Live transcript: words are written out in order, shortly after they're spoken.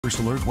First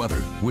Alert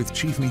Weather with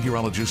Chief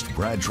Meteorologist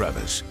Brad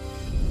Travis.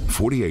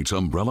 48's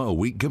Umbrella a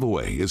Week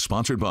giveaway is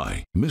sponsored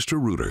by Mr.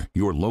 Rooter,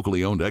 your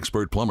locally owned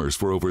expert plumbers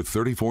for over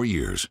 34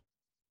 years.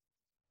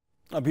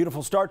 A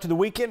beautiful start to the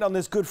weekend on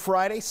this Good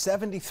Friday.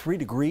 73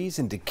 degrees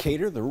in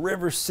Decatur, the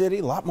River City.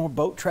 A lot more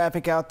boat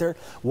traffic out there.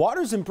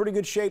 Water's in pretty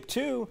good shape,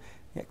 too.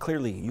 Yeah,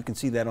 clearly, you can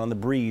see that on the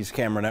Breeze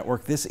camera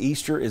network. This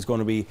Easter is going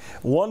to be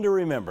one to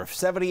remember.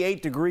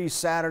 78 degrees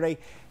Saturday,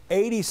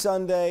 80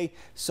 Sunday.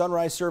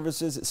 Sunrise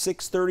services at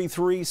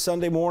 6:33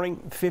 Sunday morning,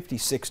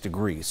 56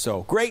 degrees.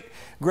 So great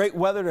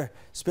weather to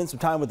spend some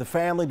time with the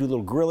family, do a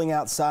little grilling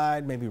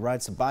outside, maybe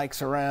ride some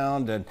bikes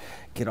around and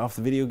get off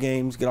the video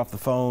games, get off the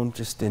phone,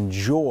 just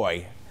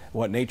enjoy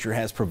what nature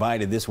has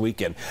provided this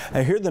weekend.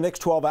 Here in the next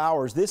 12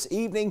 hours, this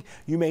evening,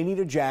 you may need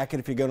a jacket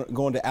if you're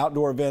going to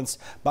outdoor events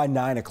by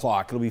 9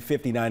 o'clock. It'll be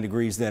 59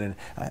 degrees then.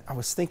 And I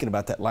was thinking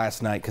about that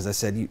last night because I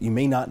said you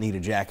may not need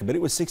a jacket, but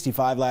it was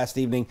 65 last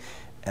evening,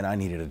 and I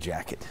needed a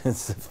jacket.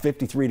 It's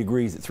 53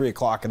 degrees at 3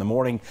 o'clock in the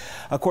morning.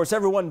 Of course,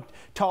 everyone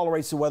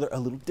tolerates the weather a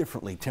little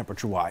differently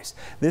temperature-wise.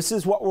 This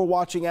is what we're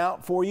watching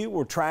out for you.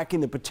 We're tracking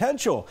the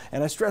potential,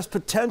 and I stress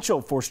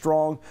potential, for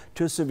strong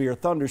to severe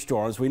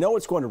thunderstorms. We know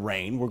it's going to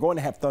rain. We're going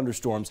to have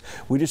thunderstorms.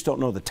 We just don't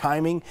know the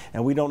timing,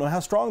 and we don't know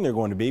how strong they're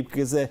going to be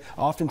because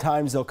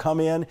oftentimes they'll come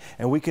in,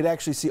 and we could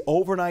actually see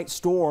overnight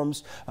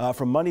storms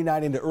from Monday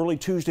night into early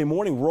Tuesday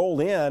morning roll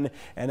in,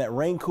 and that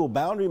rain-cool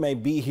boundary may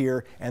be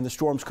here, and the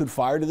storms could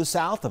fire to the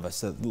south of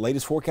us. The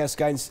latest forecast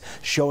guidance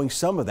showing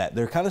some of that.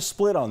 They're kind of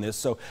split on this.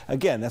 So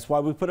again, that's why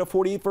we put a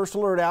 48 first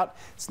alert out.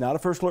 It's not a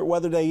first alert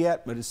weather day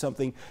yet, but it's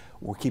something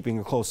we're keeping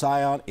a close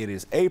eye on. It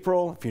is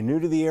April. If you're new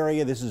to the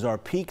area, this is our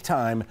peak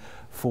time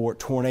for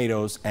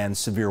tornadoes and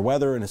severe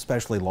weather, and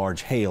especially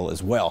large hail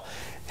as well.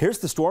 Here's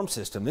the storm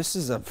system. This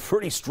is a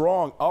pretty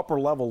strong upper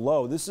level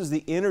low. This is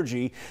the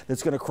energy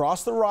that's going to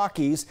cross the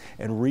Rockies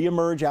and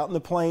reemerge out in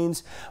the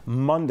plains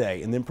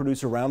Monday and then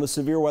produce a round of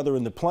severe weather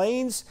in the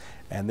plains,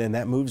 and then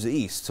that moves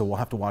east. So we'll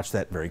have to watch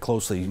that very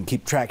closely. You can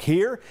keep track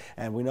here,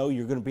 and we know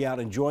you're going to be out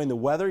enjoying the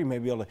weather. You may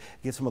be able to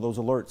get some of those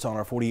alerts on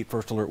our 48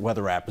 First Alert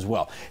weather app as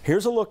well.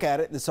 Here's a look at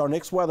it. This is our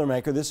next weather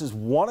maker. This is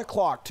 1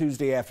 o'clock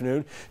Tuesday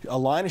afternoon. A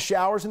line of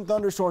showers and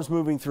thunderstorms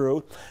moving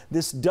through.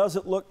 This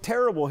doesn't look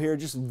terrible here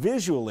just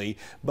visually,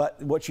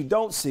 but what you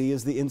don't see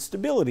is the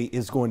instability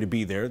is going to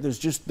be there. There's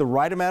just the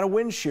right amount of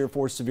wind shear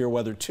for severe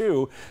weather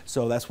too,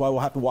 so that's why we'll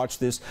have to watch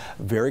this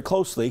very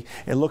closely.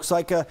 It looks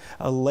like a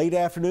late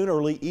afternoon,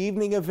 early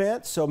evening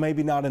event, so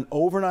maybe not an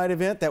overnight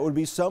event. That would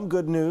be some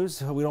good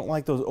news. We don't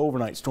like those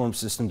overnight storm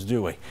systems,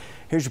 do we?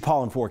 Here's your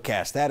pollen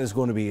forecast. That is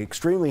going to be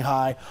extremely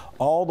high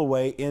all the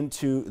way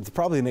into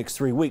probably the next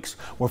 3 weeks.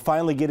 We're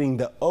finally getting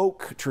the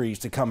oak trees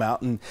to come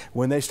out, and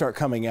when they start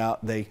coming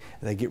out, they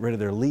get rid of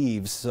their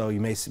leaves, so you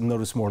may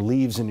notice more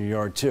leaves in your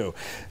yard too.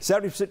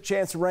 70%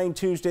 chance of rain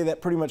Tuesday.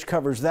 That pretty much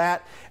covers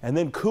that. And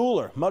then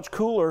cooler, much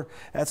cooler.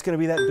 That's going to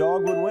be that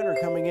dogwood winter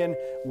coming in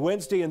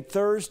Wednesday and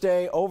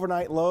Thursday.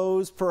 Overnight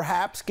lows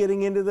perhaps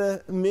getting into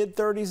the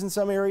mid-30s in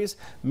some areas.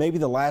 Maybe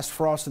the last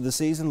frost of the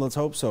season. Let's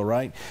hope so,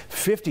 right?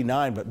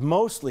 59, but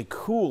mostly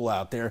cool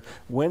out there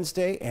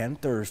Wednesday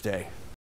and Thursday.